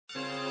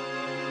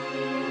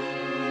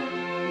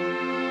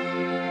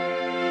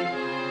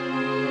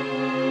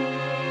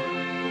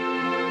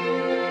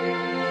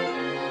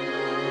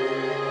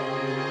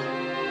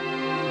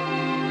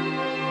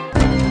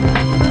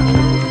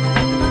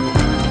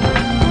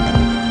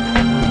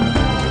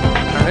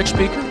next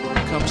speaker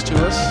comes to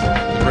us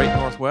from the Great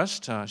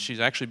Northwest. She's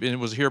actually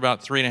was here about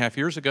 3.5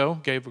 years ago,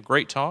 gave a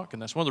great talk, and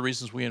that's one of the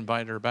reasons we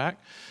invited her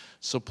back.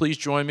 So please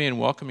join me in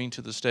welcoming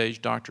to the stage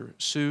Dr.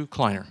 Sue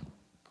Kleiner.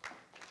 Thank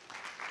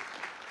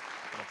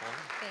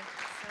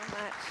you so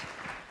much.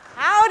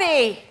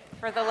 Howdy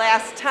for the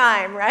last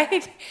time,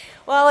 right?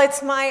 Well,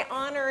 it's my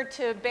honor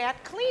to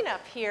bat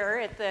cleanup here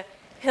at the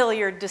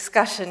Hilliard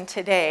discussion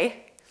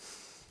today.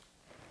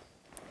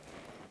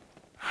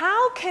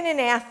 How can an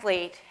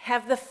athlete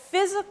have the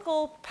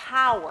physical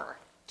power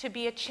to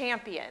be a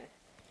champion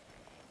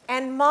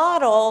and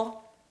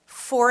model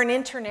for an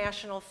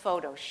international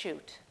photo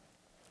shoot?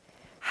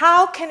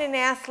 How can an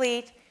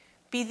athlete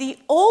be the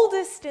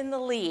oldest in the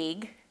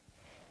league,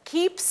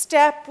 keep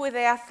step with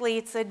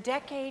athletes a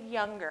decade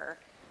younger,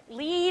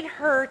 lead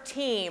her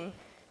team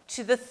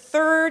to the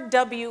 3rd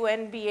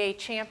WNBA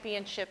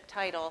Championship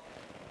title,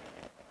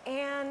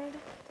 and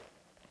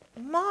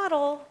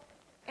model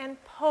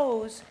and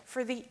pose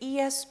for the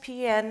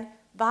ESPN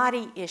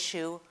body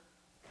issue,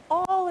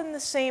 all in the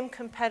same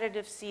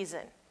competitive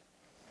season?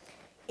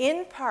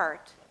 In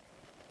part,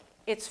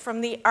 it's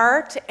from the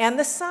art and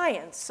the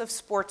science of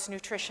sports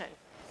nutrition.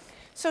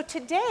 So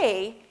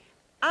today,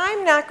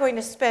 I'm not going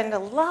to spend a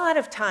lot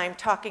of time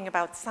talking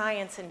about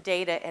science and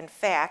data and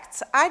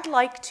facts. I'd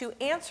like to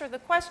answer the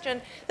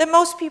question that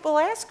most people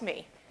ask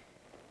me.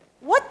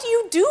 What do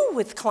you do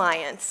with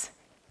clients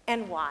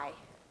and why?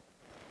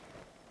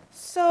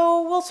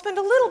 So we'll spend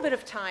a little bit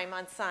of time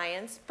on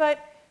science,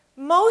 but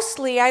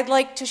mostly I'd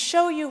like to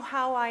show you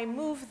how I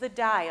move the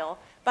dial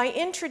by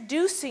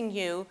introducing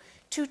you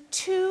to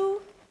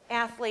 2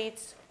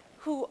 athletes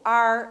who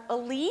are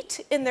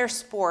elite in their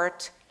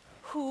sport,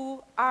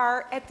 who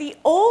are at the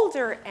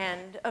older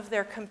end of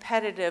their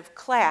competitive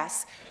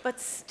class,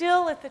 but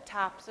still at the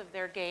tops of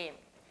their game.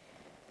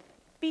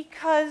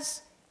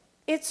 Because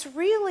it's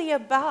really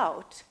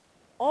about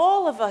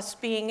all of us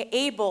being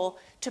able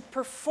to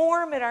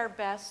perform at our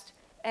best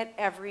at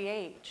every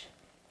age.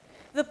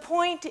 The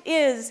point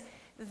is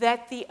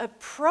that the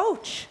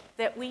approach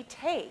that we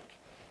take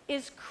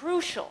is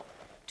crucial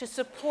to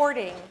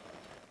supporting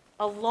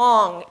a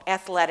long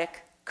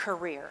athletic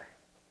career.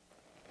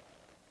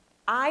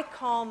 I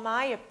call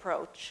my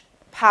approach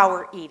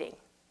power eating.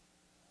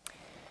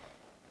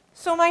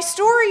 So my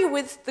story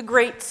with the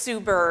great Sue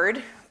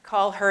Bird,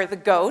 call her the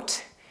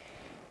GOAT,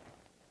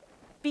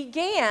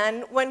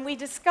 began when we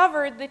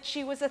discovered that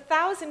she was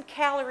 1,000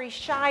 calories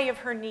shy of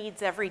her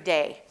needs every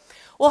day.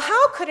 Well,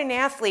 how could an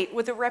athlete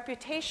with a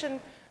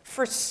reputation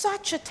for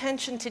such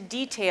attention to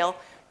detail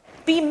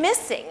be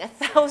missing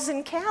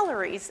 1,000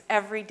 calories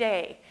every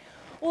day?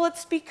 Well,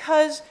 it's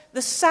because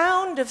the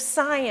sound of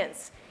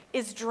science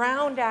is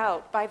drowned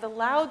out by the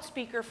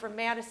loudspeaker from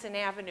Madison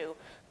Avenue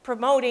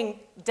promoting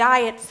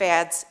diet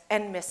fads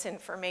and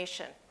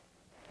misinformation.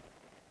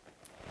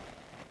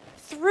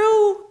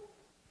 Through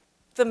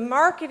the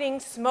marketing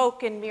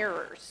smoke and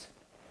mirrors,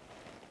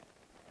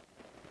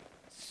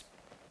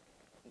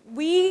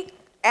 we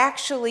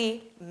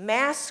actually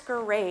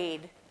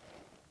masquerade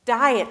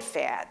diet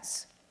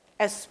fads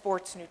as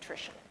sports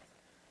nutrition.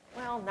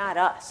 Well, not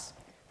us,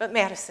 but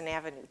Madison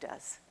Avenue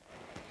does.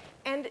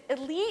 And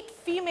elite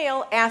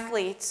female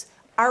athletes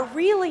are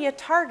really a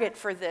target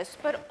for this,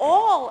 but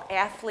all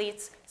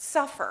athletes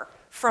suffer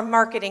from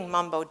marketing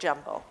mumbo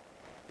jumbo.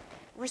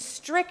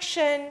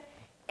 Restriction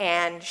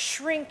and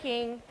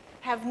shrinking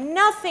have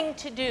nothing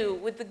to do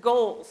with the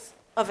goals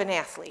of an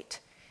athlete.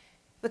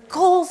 The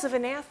goals of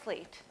an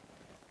athlete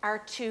are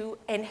to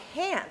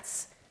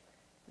enhance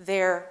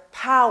their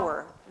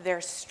power, their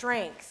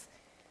strength,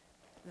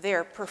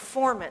 their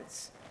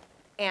performance,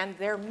 and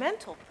their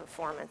mental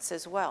performance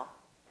as well.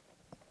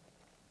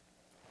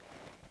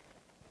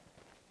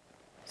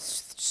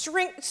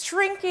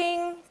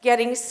 Shrinking,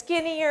 getting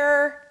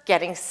skinnier,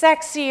 getting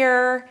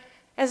sexier,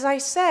 as I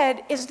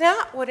said, is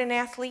not what an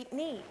athlete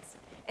needs.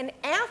 An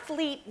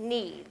athlete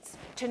needs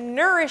to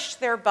nourish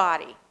their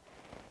body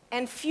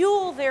and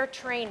fuel their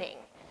training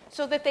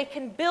so that they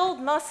can build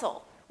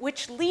muscle,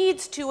 which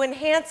leads to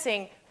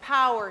enhancing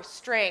power,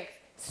 strength,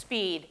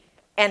 speed,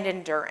 and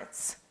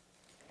endurance.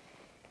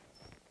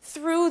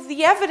 Through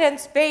the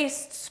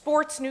evidence-based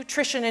sports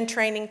nutrition and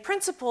training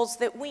principles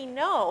that we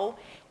know,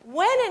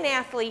 when an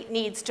athlete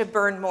needs to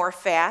burn more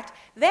fat,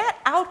 that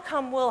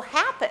outcome will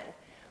happen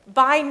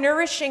by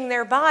nourishing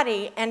their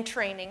body and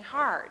training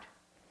hard.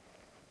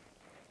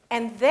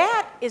 And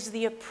that is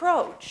the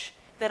approach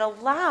that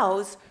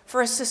allows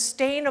for a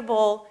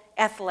sustainable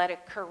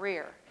athletic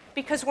career.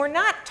 Because we're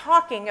not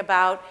talking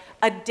about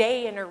a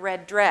day in a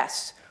red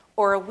dress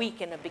or a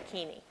week in a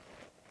bikini.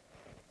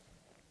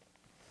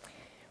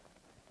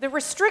 The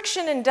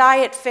restriction and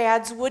diet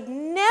fads would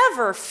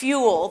never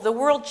fuel the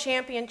World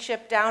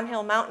Championship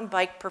downhill mountain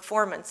bike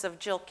performance of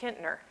Jill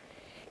Kintner.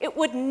 It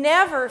would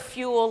never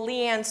fuel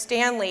Leanne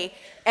Stanley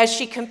as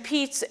she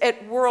competes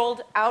at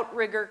World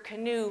Outrigger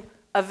canoe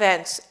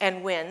events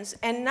and wins,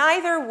 and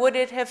neither would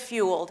it have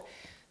fueled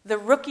the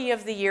Rookie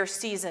of the Year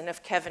season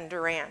of Kevin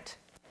Durant.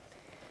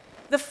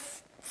 The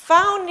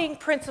founding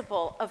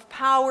principle of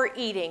power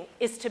eating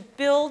is to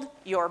build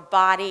your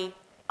body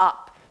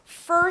up.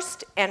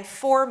 First and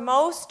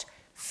foremost,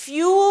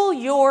 fuel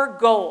your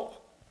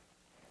goal.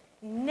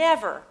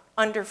 Never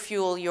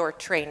underfuel your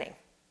training.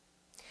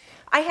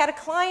 I had a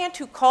client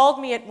who called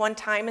me at one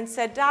time and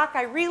said, "Doc,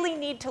 I really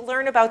need to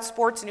learn about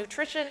sports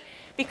nutrition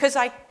because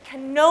I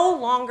can no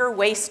longer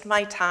waste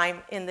my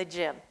time in the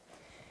gym."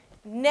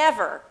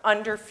 Never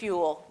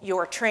underfuel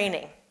your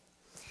training.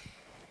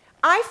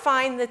 I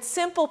find that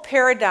simple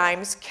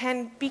paradigms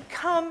can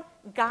become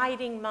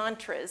guiding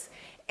mantras.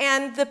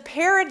 And the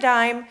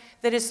paradigm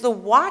that is the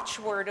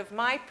watchword of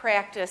my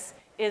practice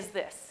is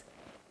this: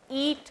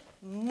 eat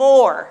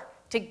more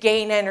to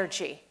gain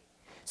energy,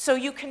 so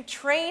you can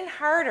train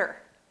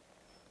harder,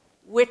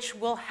 which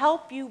will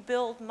help you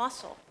build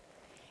muscle.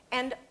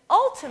 And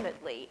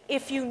ultimately,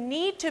 if you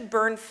need to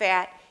burn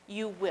fat,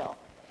 you will.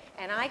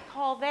 And I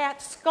call that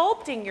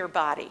sculpting your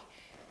body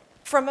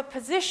from a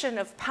position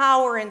of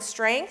power and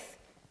strength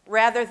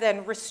rather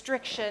than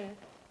restriction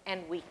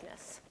and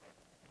weakness.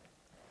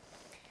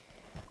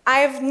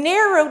 I've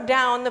narrowed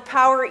down the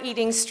power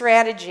eating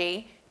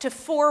strategy to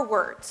 4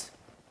 words: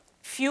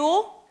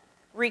 fuel,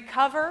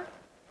 recover,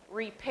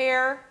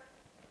 repair,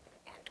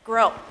 and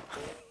grow.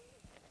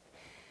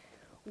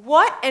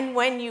 What and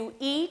when you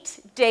eat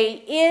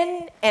day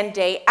in and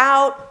day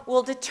out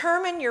will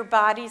determine your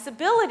body's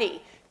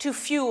ability to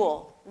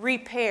fuel,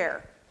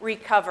 repair,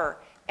 recover,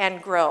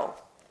 and grow.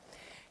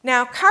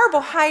 Now,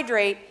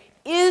 carbohydrate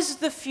is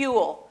the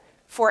fuel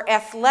for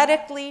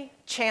athletically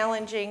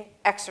challenging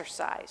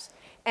exercise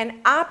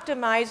and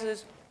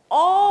optimizes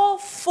all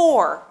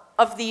 4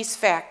 of these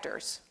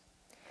factors.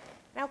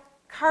 Now,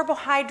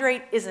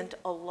 carbohydrate isn't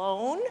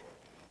alone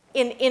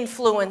in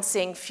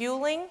influencing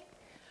fueling,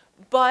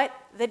 but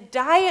the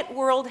diet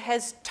world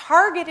has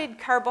targeted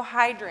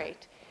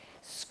carbohydrate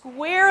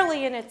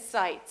squarely in its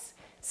sights,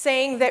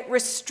 saying that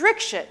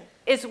restriction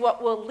is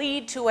what will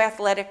lead to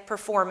athletic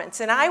performance.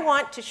 And I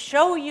want to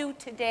show you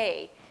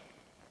today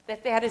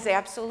that that is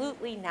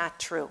absolutely not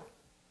true.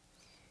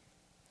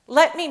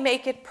 Let me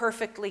make it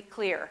perfectly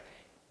clear.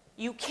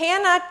 You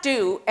cannot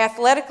do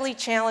athletically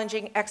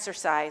challenging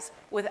exercise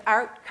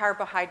without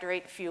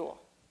carbohydrate fuel.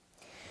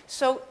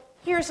 So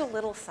here's a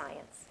little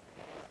science.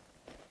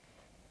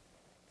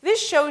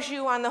 This shows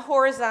you on the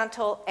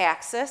horizontal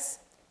axis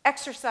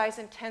exercise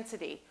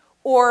intensity,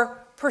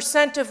 or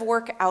percent of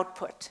work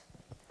output.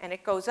 And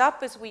it goes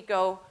up as we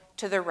go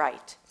to the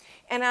right.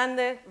 And on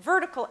the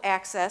vertical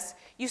axis,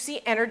 you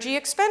see energy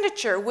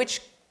expenditure,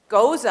 which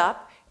goes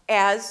up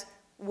as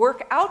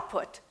work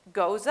output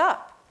goes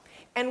up.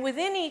 And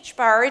within each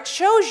bar, it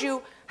shows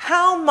you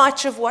how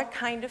much of what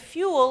kind of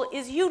fuel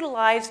is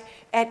utilized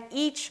at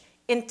each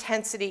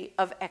intensity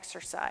of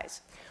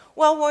exercise.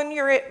 Well, when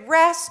you're at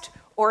rest,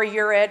 or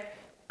you're at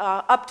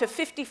up to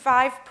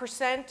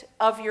 55%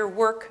 of your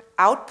work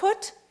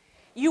output,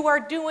 you are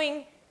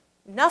doing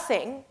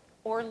nothing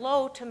or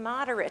low to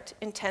moderate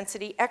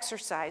intensity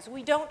exercise.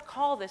 We don't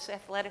call this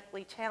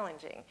athletically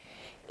challenging.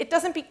 It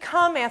doesn't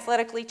become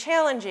athletically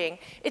challenging.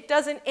 It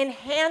doesn't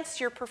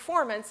enhance your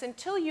performance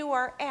until you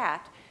are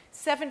at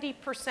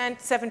 70%,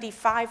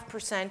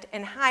 75%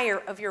 and higher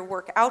of your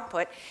work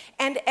output.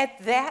 And at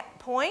that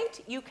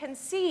point, you can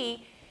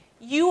see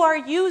you are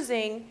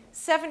using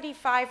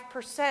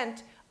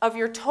 75% of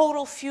your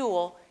total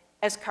fuel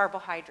as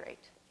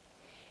carbohydrate.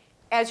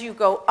 As you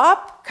go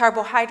up,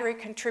 carbohydrate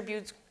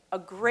contributes a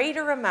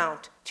greater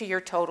amount to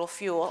your total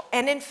fuel.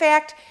 And in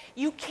fact,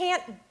 you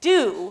can't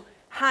do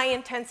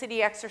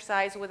high-intensity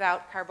exercise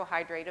without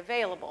carbohydrate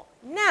available.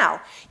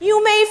 Now,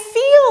 you may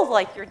feel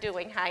like you're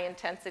doing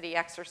high-intensity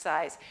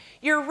exercise.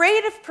 Your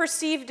rate of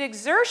perceived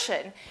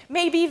exertion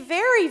may be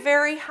very,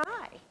 very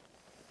high.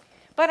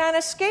 But on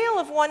a scale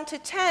of 1 to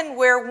 10,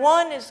 where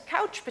 1 is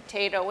couch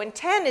potato and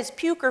 10 is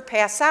puke or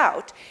pass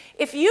out,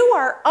 if you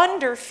are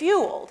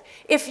underfueled,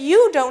 if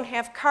you don't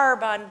have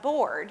carb on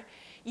board,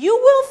 you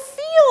will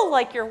feel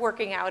like you're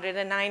working out at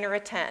a 9 or a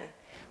 10.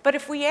 But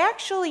if we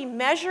actually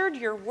measured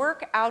your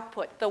work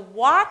output, the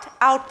watt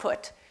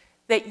output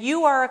that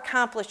you are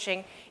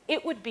accomplishing,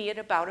 it would be at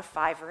about a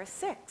 5 or a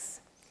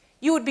 6.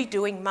 You would be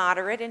doing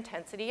moderate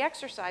intensity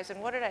exercise.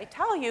 And what did I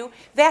tell you?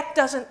 That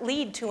doesn't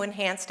lead to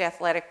enhanced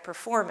athletic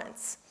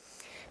performance.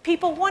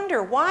 People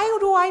wonder, why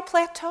do I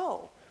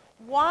plateau?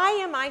 Why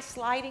am I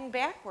sliding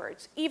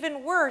backwards?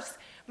 Even worse,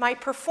 my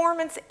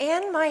performance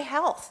and my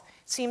health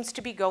seems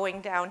to be going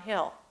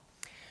downhill.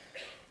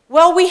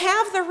 Well, we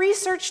have the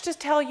research to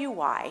tell you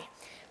why.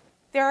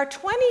 There are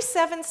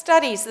 27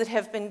 studies that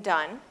have been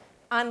done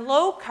on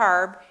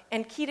low-carb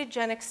and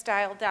ketogenic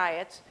style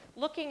diets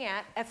looking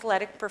at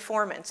athletic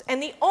performance.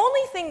 And the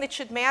only thing that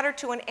should matter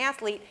to an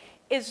athlete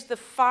is the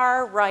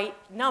far right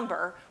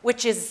number,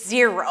 which is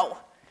 0.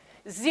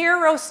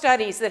 0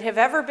 studies that have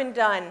ever been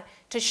done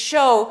to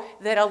show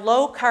that a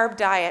low-carb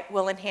diet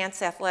will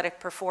enhance athletic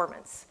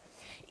performance.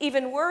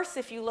 Even worse,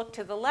 if you look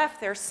to the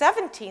left, there are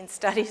 17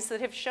 studies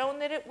that have shown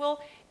that it will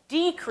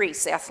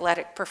decrease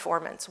athletic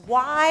performance.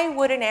 Why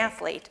would an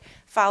athlete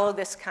follow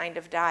this kind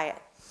of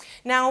diet?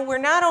 Now, we're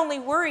not only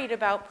worried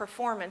about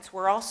performance,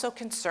 we're also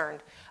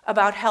concerned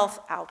about health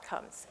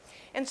outcomes.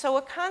 And so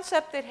a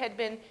concept that had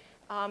been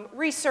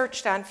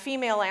researched on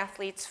female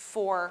athletes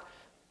for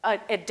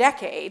a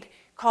decade,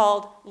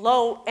 called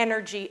low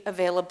energy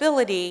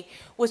availability,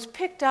 was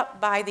picked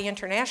up by the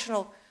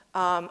International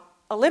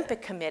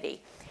Olympic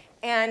Committee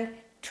and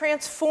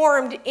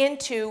transformed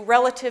into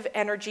relative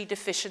energy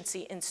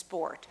deficiency in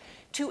sport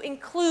to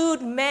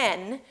include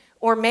men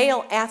or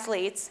male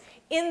athletes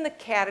in the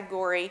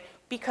category,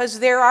 because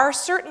there are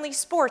certainly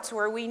sports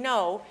where we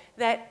know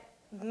that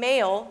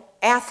male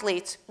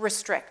athletes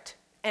restrict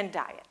and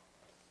diet.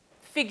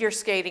 Figure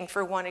skating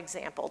for one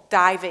example,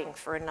 diving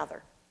for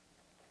another.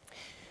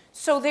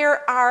 So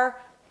there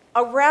are,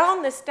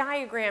 around this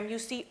diagram, you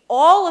see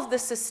all of the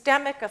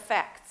systemic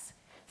effects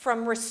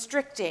from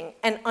restricting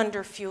and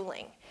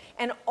underfueling.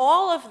 And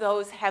all of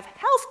those have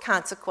health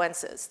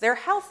consequences. They're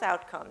health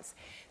outcomes.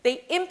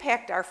 They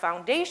impact our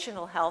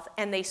foundational health,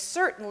 and they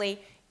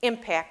certainly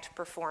impact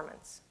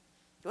performance.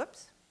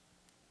 Whoops.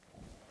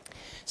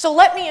 So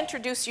let me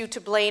introduce you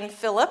to Blaine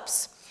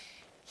Phillips.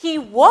 He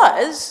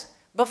was,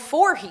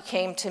 before he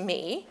came to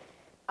me,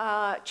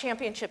 a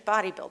championship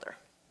bodybuilder.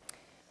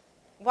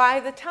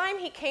 By the time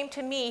he came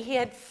to me, he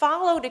had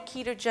followed a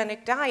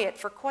ketogenic diet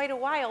for quite a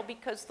while,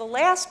 because the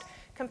last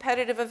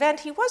competitive event,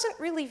 he wasn't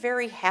really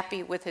very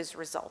happy with his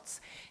results.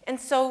 And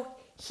so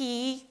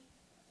he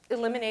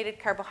eliminated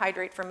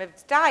carbohydrate from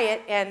his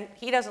diet, and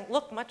he doesn't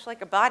look much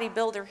like a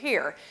bodybuilder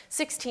here.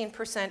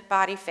 16%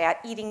 body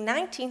fat, eating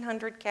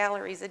 1,900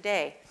 calories a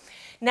day.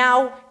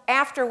 Now,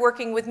 after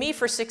working with me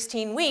for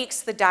 16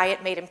 weeks, the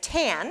diet made him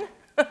tan.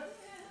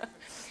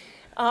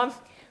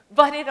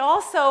 But it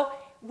also,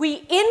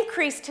 we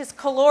increased his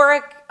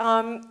caloric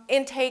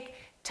intake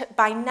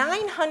by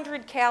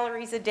 900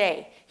 calories a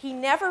day. He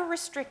never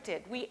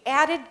restricted. We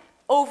added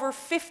over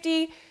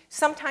 50,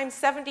 sometimes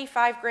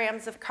 75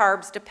 grams of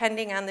carbs,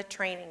 depending on the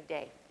training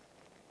day.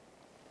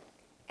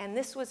 And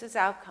this was his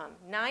outcome.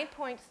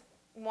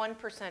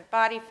 9.1%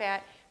 body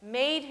fat,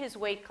 made his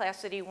weight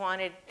class that he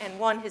wanted, and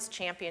won his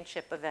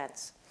championship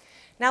events.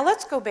 Now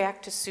let's go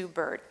back to Sue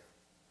Bird.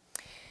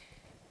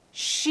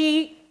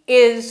 She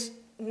is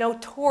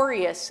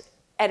notorious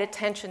at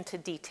attention to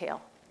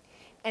detail.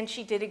 And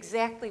she did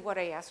exactly what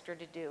I asked her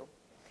to do.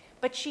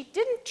 But she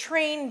didn't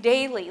train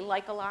daily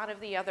like a lot of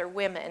the other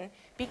women.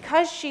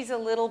 Because she's a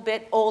little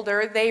bit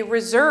older, they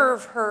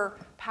reserve her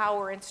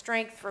power and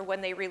strength for when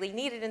they really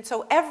need it. And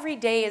so every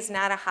day is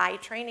not a high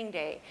training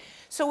day.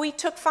 So we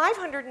took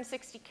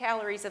 560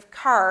 calories of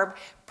carb,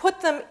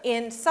 put them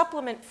in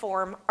supplement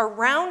form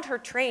around her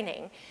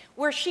training,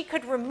 where she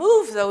could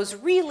remove those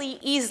really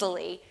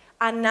easily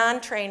on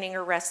non-training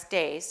or rest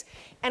days.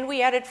 And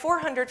we added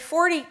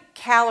 440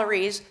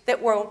 calories that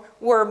were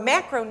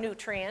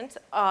macronutrients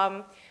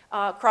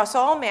across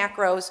all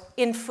macros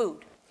in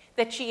food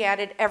that she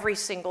added every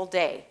single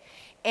day.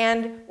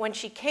 And when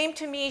she came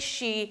to me,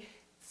 she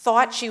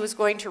thought she was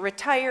going to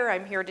retire.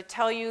 I'm here to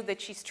tell you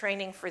that she's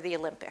training for the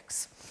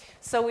Olympics.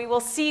 So we will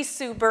see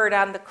Sue Bird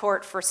on the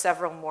court for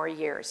several more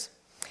years.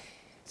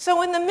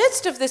 So in the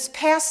midst of this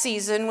past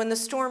season, when the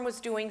Storm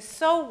was doing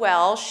so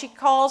well, she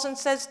calls and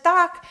says,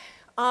 "Doc,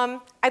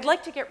 I'd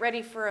like to get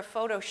ready for a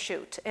photo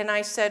shoot." And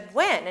I said,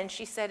 "When?" And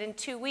she said, "In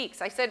 2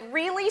 weeks." I said,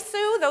 "Really,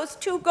 Sue? Those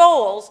two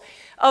goals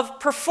of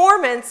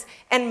performance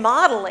and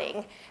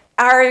modeling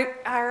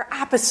are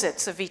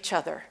opposites of each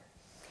other."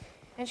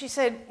 And she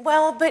said,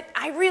 "Well, but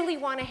I really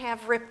want to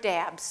have ripped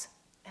abs."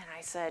 And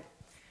I said,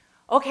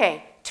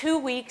 "Okay, 2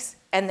 weeks,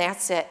 and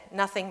that's it,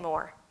 nothing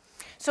more."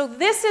 So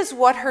this is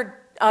what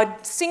a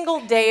single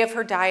day of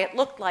her diet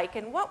looked like.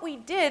 And what we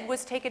did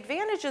was take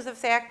advantage of the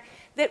fact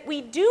that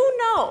we do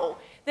know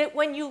that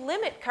when you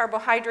limit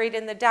carbohydrate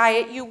in the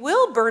diet, you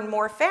will burn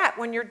more fat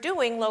when you're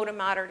doing low to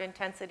moderate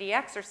intensity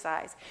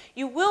exercise.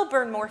 You will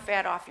burn more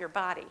fat off your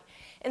body.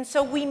 And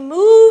so we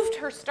moved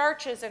her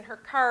starches and her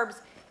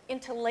carbs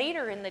into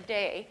later in the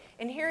day.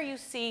 And here you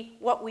see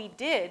what we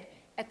did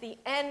at the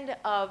end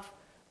of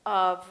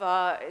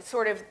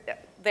sort of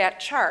that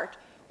chart,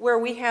 where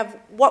we have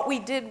what we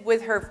did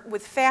with her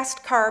with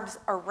fast carbs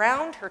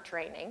around her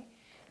training,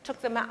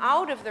 took them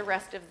out of the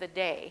rest of the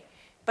day,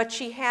 but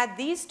she had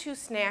these 2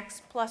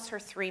 snacks plus her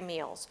 3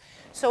 meals.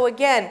 So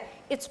again,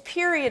 it's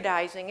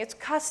periodizing, it's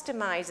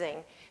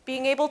customizing,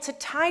 being able to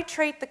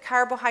titrate the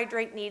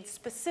carbohydrate needs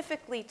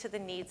specifically to the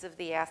needs of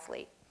the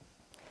athlete.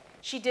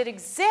 She did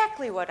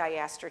exactly what I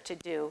asked her to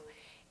do,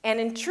 and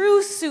in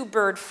true Sue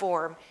Bird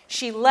form,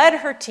 she led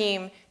her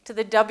team to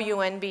the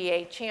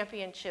WNBA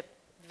Championship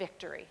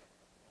victory.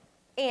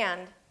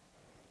 And,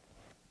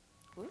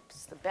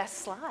 whoops, the best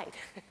slide,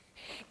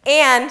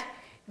 and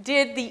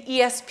did the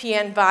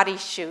ESPN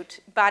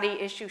body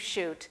issue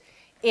shoot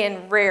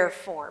in rare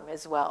form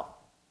as well.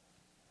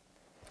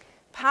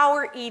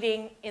 Power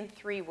eating in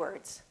 3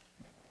 words.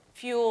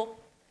 Fuel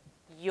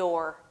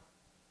your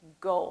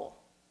goal.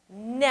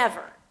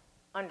 Never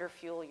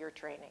underfuel your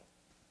training,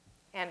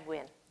 and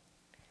win.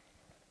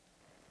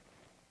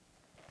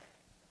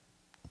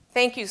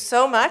 Thank you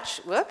so much.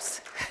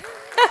 Whoops.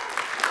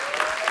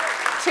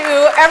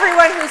 to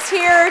everyone who's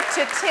here,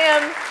 to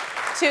Tim,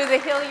 to the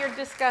Hilliard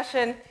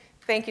discussion,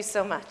 thank you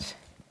so much.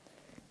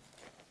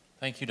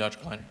 Thank you, Dr.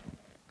 Kleiner.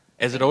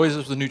 As it always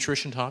is with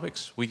nutrition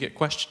topics, we get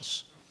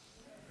questions.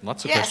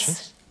 Lots of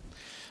questions.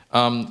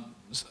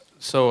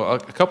 So a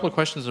couple of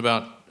questions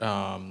about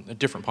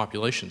different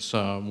populations.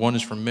 One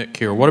is from Mick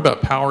here. What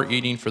about power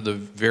eating for the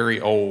very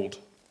old?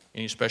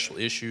 Any special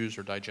issues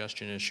or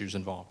digestion issues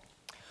involved?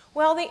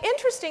 Well, the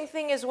interesting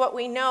thing is what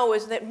we know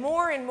is that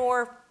more and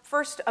more,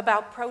 first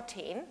about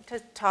protein to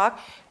talk,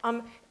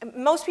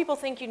 most people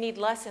think you need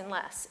less and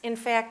less. In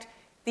fact,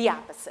 the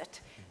opposite.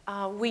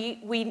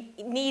 We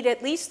need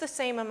at least the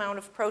same amount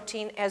of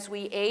protein as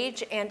we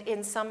age, and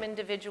in some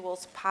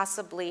individuals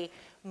possibly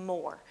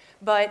more,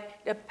 but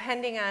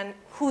depending on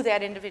who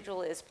that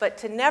individual is. But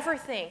to never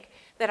think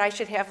that I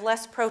should have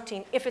less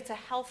protein if it's a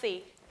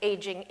healthy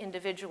aging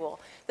individual.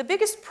 The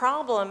biggest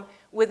problem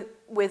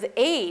with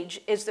age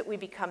is that we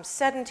become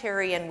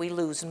sedentary and we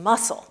lose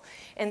muscle.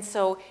 And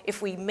so if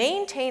we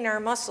maintain our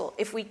muscle,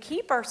 if we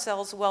keep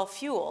ourselves well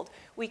fueled,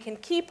 we can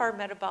keep our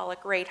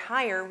metabolic rate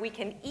higher, we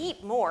can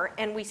eat more,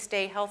 and we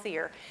stay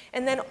healthier.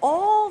 And then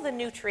all the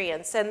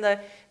nutrients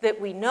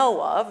that we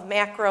know of,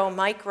 macro,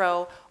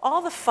 micro,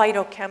 all the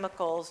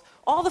phytochemicals,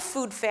 all the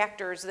food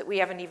factors that we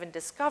haven't even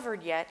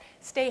discovered yet,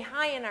 stay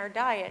high in our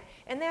diet.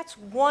 And that's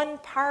one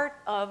part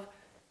of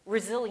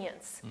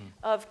resilience,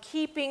 of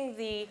keeping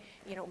the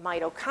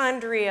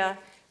mitochondria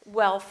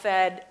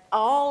well-fed,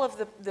 all of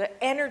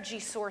the energy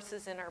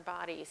sources in our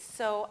bodies.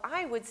 So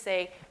I would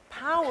say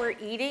power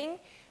eating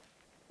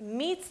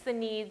meets the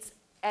needs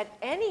at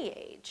any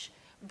age,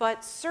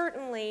 but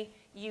certainly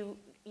you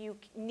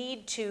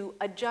need to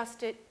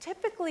adjust it.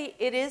 Typically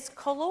it is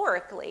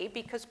calorically,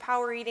 because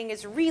power eating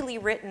is really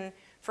written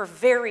for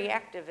very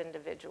active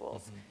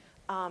individuals.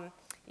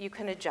 You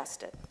can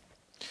adjust it.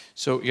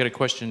 So you got a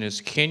question is,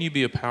 can you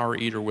be a power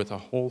eater with a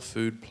whole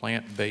food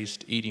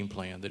plant-based eating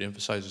plan that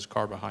emphasizes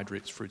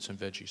carbohydrates, fruits, and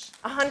veggies?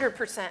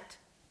 100%,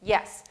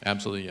 yes.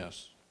 Absolutely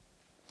yes.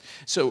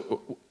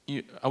 So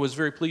I was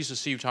very pleased to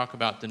see you talk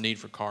about the need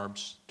for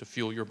carbs to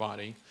fuel your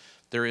body.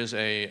 There is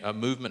a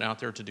movement out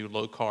there to do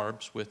low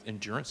carbs with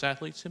endurance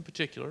athletes in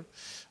particular.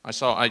 I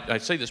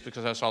say this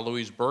because I saw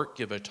Louise Burke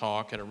give a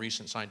talk at a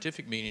recent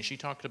scientific meeting. She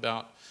talked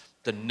about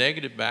the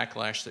negative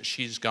backlash that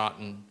she's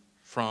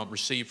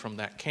received from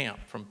that camp,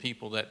 from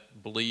people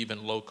that believe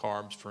in low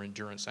carbs for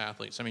endurance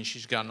athletes. I mean,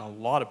 she's gotten a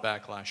lot of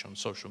backlash on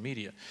social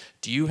media.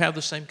 Do you have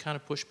the same kind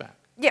of pushback?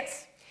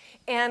 Yes,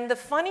 and the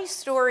funny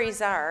stories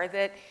are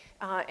that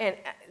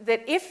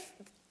that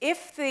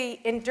if the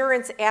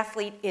endurance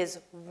athlete is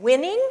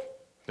winning,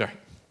 right.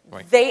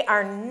 They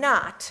are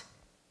not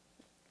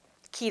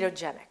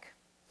ketogenic.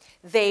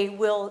 They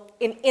will,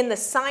 in the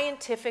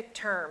scientific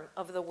term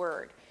of the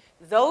word,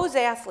 those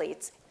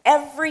athletes,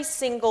 every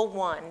single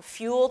one,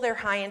 fuel their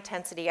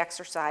high-intensity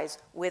exercise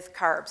with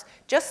carbs.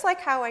 Just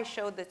like how I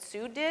showed that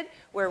Sue did,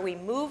 where we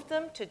moved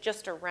them to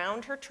just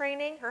around her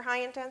training, her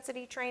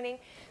high-intensity training,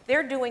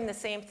 they're doing the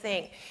same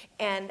thing.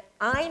 And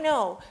I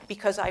know,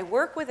 because I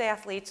work with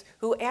athletes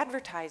who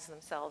advertise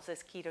themselves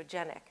as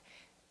ketogenic.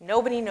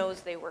 Nobody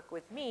knows they work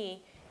with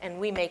me, and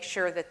we make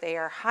sure that they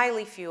are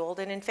highly fueled,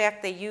 and in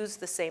fact, they use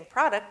the same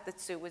product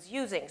that Sue was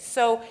using.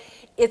 So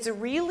it's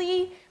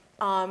really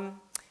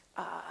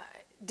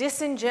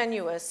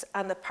disingenuous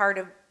on the part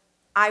of,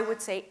 I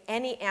would say,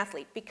 any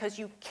athlete, because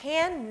you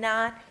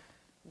cannot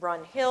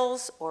run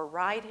hills or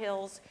ride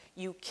hills.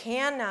 You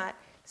cannot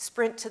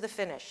sprint to the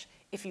finish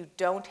if you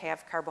don't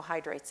have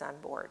carbohydrates on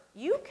board.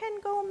 You can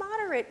go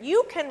moderate.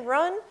 You can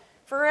run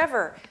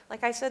forever.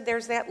 Like I said,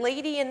 there's that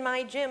lady in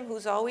my gym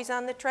who's always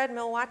on the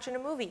treadmill watching a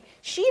movie.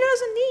 She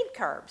doesn't need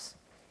carbs.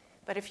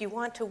 But if you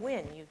want to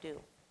win, you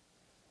do.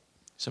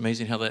 It's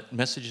amazing how that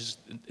message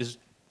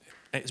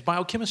it's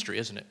biochemistry,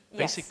 isn't it? Yes.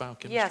 Basic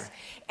biochemistry. Yes,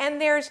 and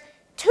there's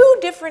two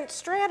different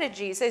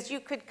strategies, as you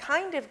could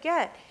kind of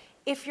get.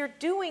 If you're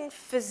doing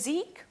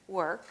physique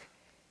work,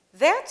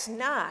 that's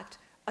not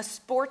a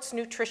sports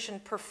nutrition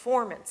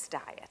performance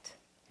diet.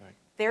 Right.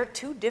 They're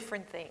two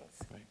different things.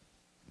 Right.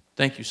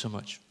 Thank you so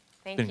much.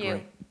 Thank it's been you.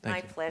 Great. Thank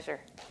My you. pleasure.